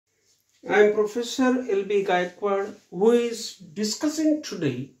I am Professor L.B.Gayakawad, who is discussing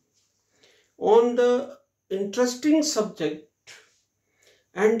today on the interesting subject,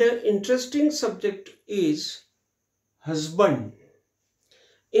 and the interesting subject is husband.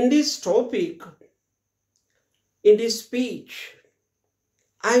 In this topic, in this speech,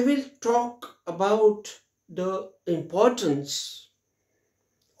 I will talk about the importance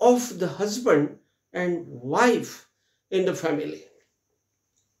of the husband and wife in the family.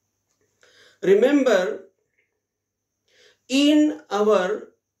 Remember, in our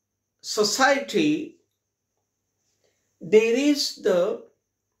society, there is the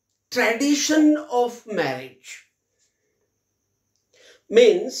tradition of marriage.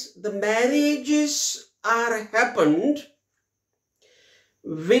 Means the marriages are happened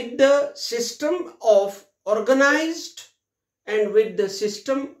with the system of organized and with the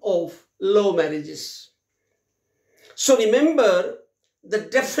system of love marriages. So remember, the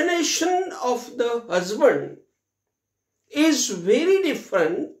definition of the husband is very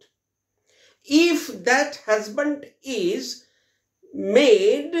different if that husband is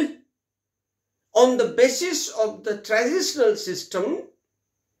made on the basis of the traditional system.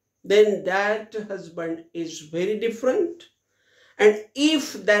 Then that husband is very different. And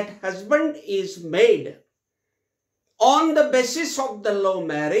if that husband is made on the basis of the love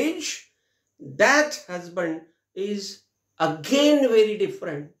marriage, that husband is again very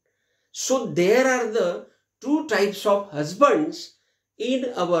different. So there are the two types of husbands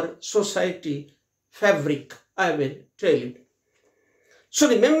in our society fabric, I will tell you. So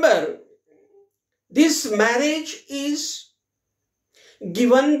remember, this marriage is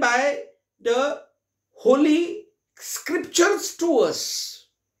given by the Holy Scriptures to us.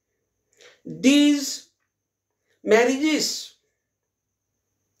 These marriages,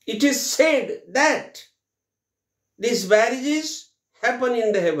 it is said that these marriages happen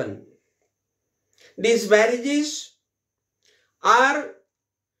in the heaven. These marriages are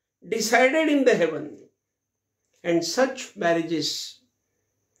decided in the heaven. And such marriages,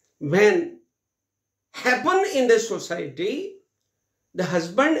 when happen in the society, the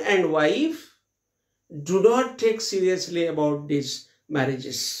husband and wife do not take seriously about these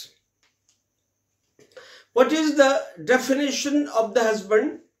marriages. What is the definition of the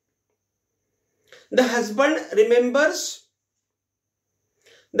husband? The husband remembers,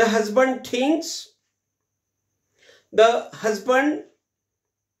 the husband thinks, the husband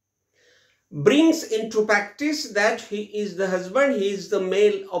brings into practice that he is the husband, he is the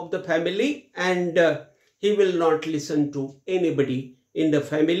male of the family, and he will not listen to anybody in the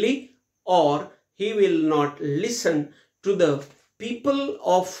family, or he will not listen to the people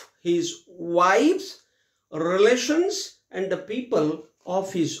of his wife's relations and the people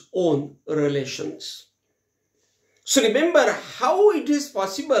of his own relations. So remember how it is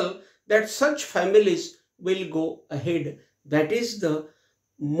possible that such families will go ahead. That is the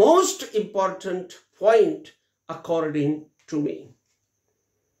most important point according to me.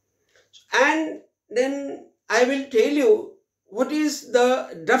 And then I will tell you what is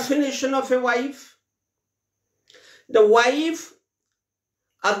the definition of a wife. The wife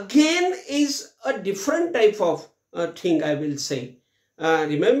again is a different type of thing, I will say.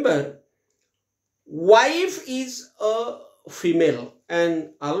 Remember, wife is a female, and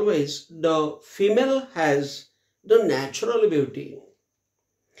always the female has the natural beauty.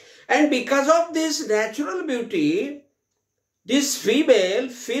 And because of this natural beauty, this female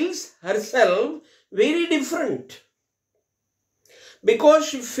feels herself very different. Because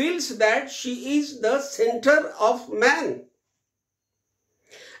she feels that she is the center of man.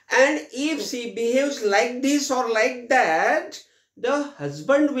 And if she behaves like this or like that, the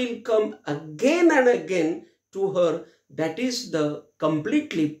husband will come again and again to her. That is the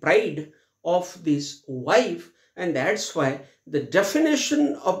completely pride of this wife. And that's why the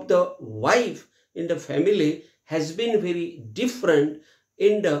definition of the wife in the family has been very different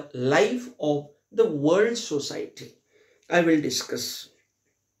in the life of the world society. I will discuss.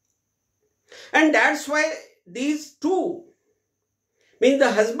 And that's why these two, mean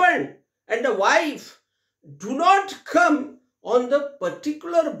the husband and the wife, do not come on the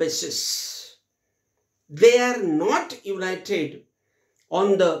particular basis. They are not united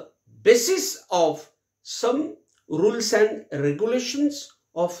on the basis of some rules and regulations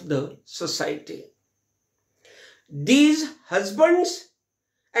of the society. These husbands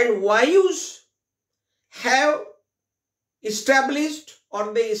and wives have established,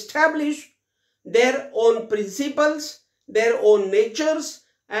 or they establish their own principles, their own natures,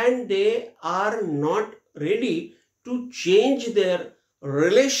 and they are not ready to change their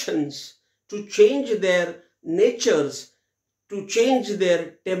relations, to change their natures, to change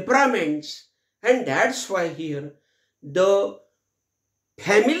their temperaments. And that's why here the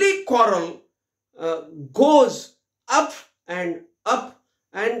family quarrel goes up, and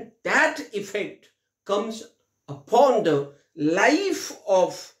that effect comes upon the life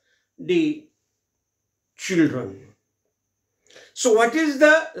of the children. So what is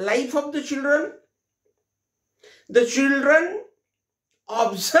the life of the children? The children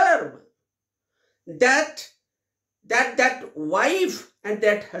observe that wife and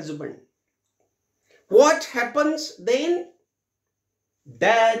that husband. What happens then?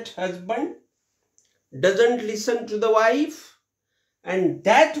 That husband doesn't listen to the wife, and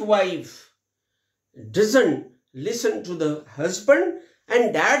that wife doesn't listen to the husband,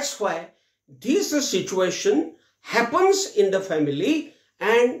 and that's why this situation happens in the family,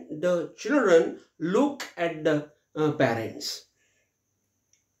 and the children look at the parents.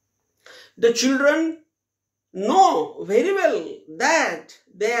 The children know very well that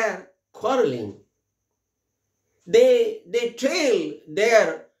they are quarreling. They tell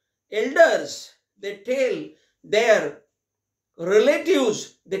their elders, they tell their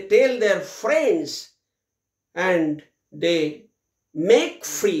relatives, they tell their friends, and they make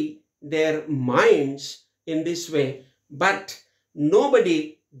free their minds in this way, but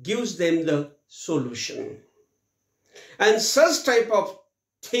nobody gives them the solution. And such type of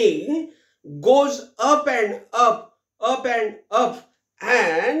thing goes up and up, up and up,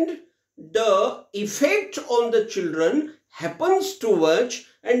 and the effect on the children happens too much,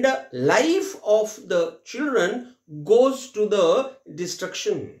 and the life of the children goes to the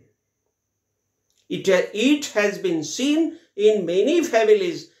destruction. It has been seen in many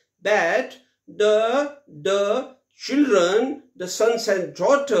families that the children, the sons and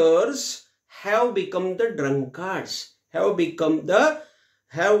daughters, have become the drunkards, have become the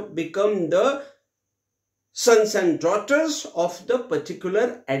sons and daughters of the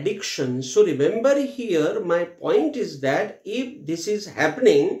particular addiction. So remember here, my point is that if this is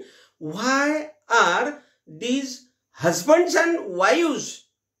happening, why are these husbands and wives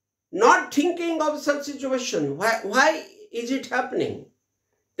not thinking of such situation? Why is it happening?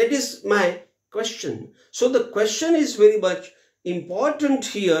 That is my question. So the question is very much important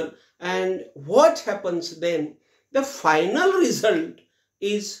here. And what happens then? The final result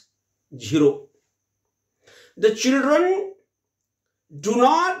is 0. The children do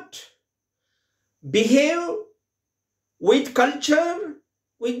not behave with culture,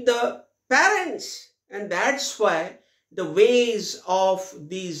 with the parents. And that's why the ways of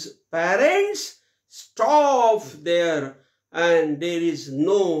these parents stop there, and there is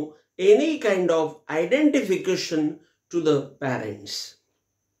no any kind of identification to the parents.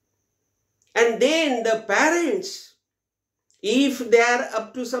 And then the parents, if they are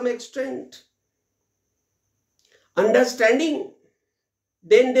up to some extent understanding,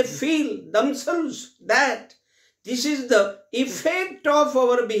 then they feel themselves that this is the effect of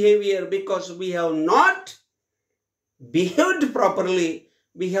our behavior, because we have not behaved properly,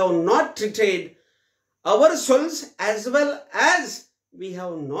 we have not treated ourselves as well as we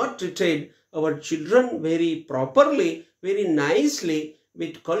have not treated our children very properly, very nicely,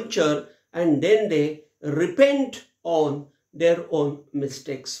 with culture, and then they repent on their own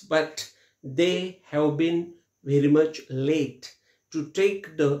mistakes. But they have been very much late to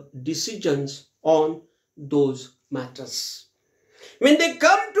take the decisions on those matters. When they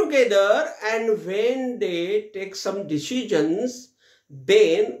come together and when they take some decisions,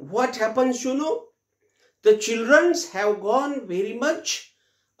 then what happens, you know? The children have gone very much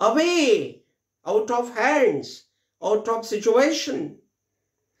away, out of hands, out of situation.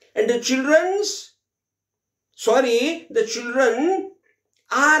 And the children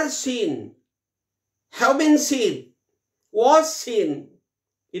are seen, have been seen, was seen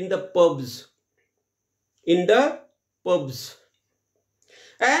in the pubs.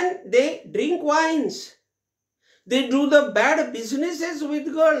 And they drink wines. They do the bad businesses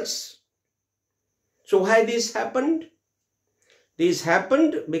with girls. So why this happened? This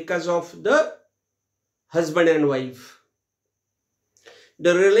happened because of the husband and wife.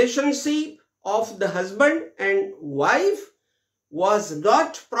 The relationship of the husband and wife was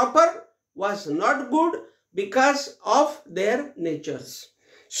not proper, was not good because of their natures.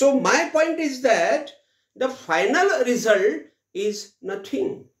 So my point is that the final result is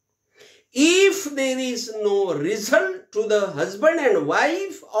nothing. If there is no result to the husband and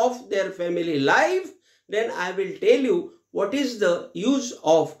wife of their family life, then I will tell you what is the use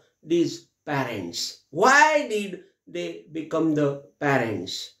of these parents. Why did they become the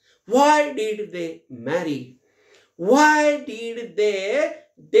parents? Why did they marry? Why did they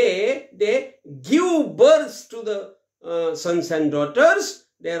give birth to the sons and daughters.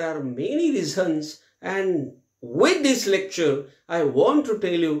 There are many reasons, and with this lecture I want to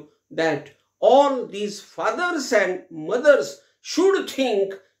tell you that all these fathers and mothers should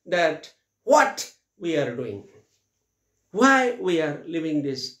think that what we are doing, why we are living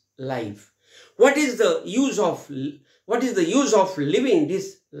this life, what is the use of living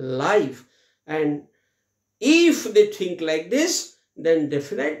this life. And if they think like this, then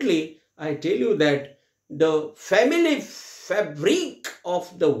definitely I tell you that the family fabric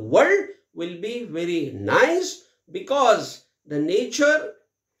of the world will be very nice, because the nature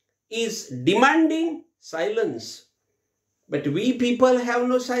is demanding silence. But we people have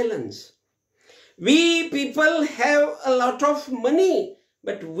no silence. We people have a lot of money,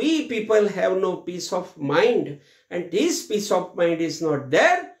 but we people have no peace of mind. And this peace of mind is not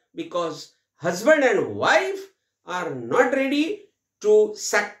there because husband and wife are not ready to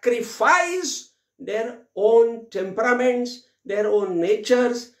sacrifice their own temperaments, their own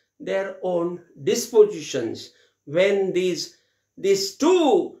natures, their own dispositions. When these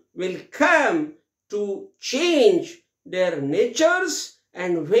two will come to change their natures,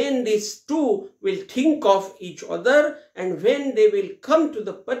 and when these two will think of each other, and when they will come to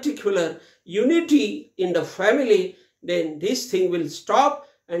the particular unity in the family, then this thing will stop,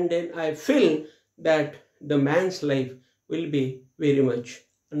 and then I feel that the man's life will be very much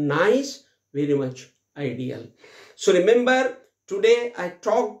nice, very much ideal. So remember, today I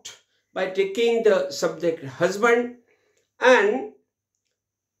talked by taking the subject husband, and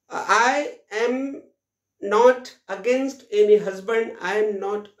I am not against any husband, I am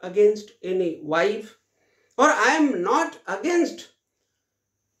not against any wife, or I am not against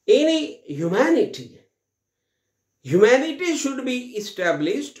any humanity. Humanity should be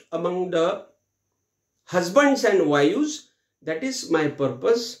established among the husbands and wives. That is my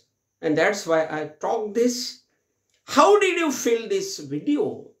purpose, and that's why I talk this. How did you feel this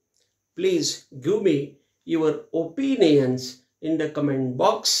video? Please give me your opinions in the comment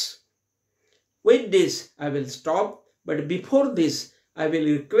box. With this, I will stop. But before this, I will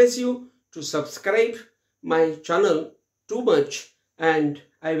request you to subscribe my channel too much, and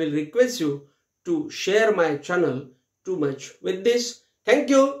I will request you to share my channel too much. With this,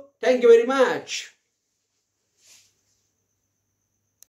 thank you very much.